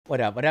What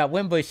up?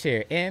 WINBUSH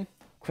here, and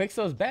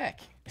Quixel's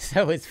back.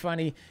 So it's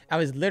funny, I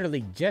was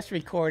literally just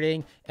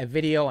recording a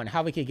video on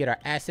how we could get our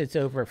assets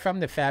over from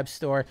the Fab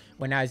store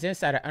when I was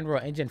inside of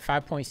Unreal Engine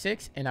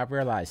 5.6, and I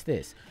realized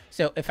this.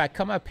 So if I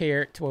come up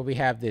here to where we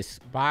have this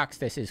box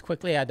that says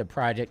quickly add the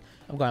project,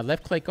 I'm going to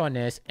left click on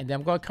this, and then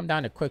I'm going to come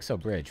down to Quixel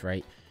Bridge,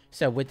 right?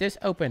 So with this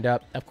opened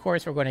up, of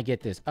course, we're going to get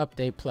this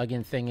update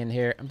plugin thing in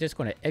here. I'm just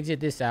going to exit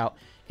this out,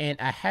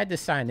 and I had to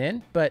sign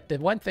in. But the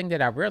one thing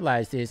that I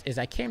realized is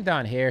I came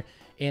down here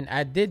and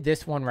I did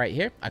this one right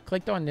here. I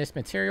clicked on this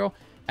material.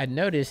 I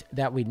noticed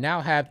that we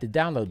now have the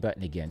download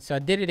button again. So I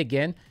did it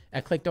again.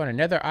 I clicked on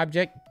another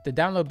object. The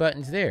download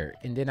button's there.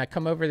 And then I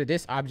come over to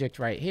this object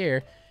right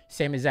here.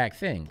 Same exact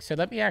thing. So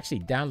let me actually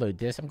download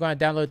this. I'm going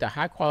to download the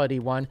high quality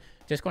one.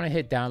 Just going to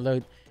hit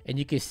download, and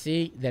you can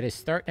see that it's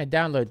starting to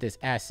download this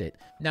asset.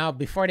 Now,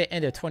 before the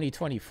end of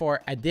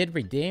 2024, I did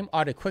redeem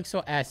all the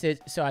Quixel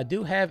assets, so I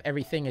do have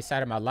everything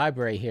inside of my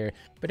library here.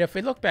 But if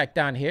we look back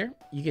down here,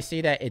 you can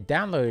see that it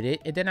downloaded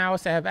it, and then I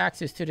also have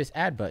access to this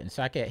add button.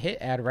 So I can hit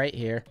add right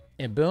here,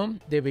 and boom,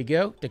 there we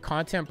go. The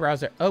content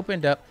browser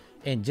opened up,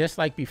 and just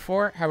like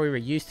before, how we were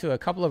used to a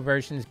couple of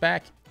versions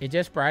back, it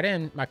just brought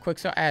in my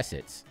Quixel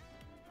assets.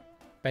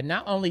 But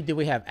not only do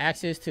we have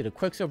access to the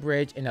Quixel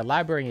Bridge and the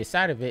library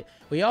inside of it,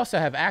 we also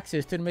have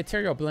access to the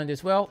material blend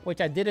as well,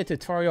 which I did a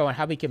tutorial on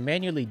how we can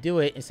manually do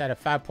it inside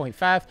of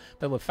 5.5,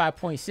 but with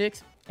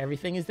 5.6,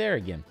 everything is there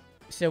again.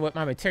 So with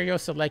my material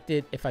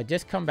selected, if I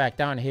just come back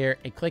down here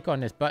and click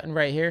on this button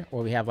right here,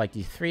 where we have like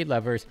these three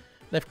levers,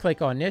 left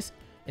click on this,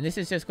 and this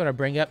is just going to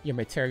bring up your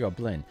material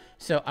blend.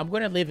 So I'm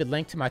going to leave a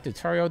link to my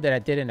tutorial that I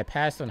did in the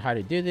past on how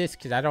to do this,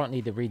 because I don't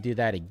need to redo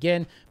that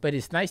again. But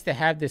it's nice to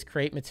have this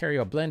create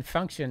material blend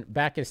function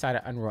back inside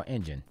of Unreal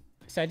Engine.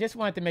 So I just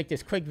wanted to make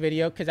this quick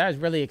video because I was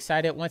really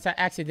excited once I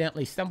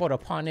accidentally stumbled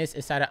upon this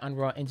inside of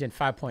Unreal Engine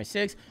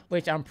 5.6,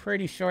 which I'm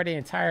pretty sure the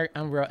entire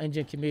Unreal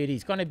Engine community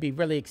is going to be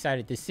really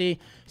excited to see.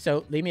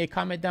 So leave me a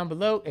comment down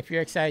below if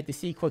you're excited to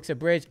see Quixel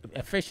Bridge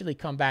officially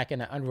come back in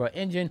the Unreal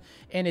Engine.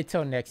 And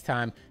until next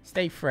time,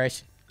 stay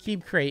fresh,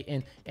 keep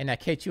creating, and I'll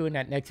catch you in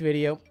that next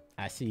video.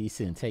 I'll see you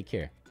soon. Take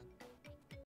care.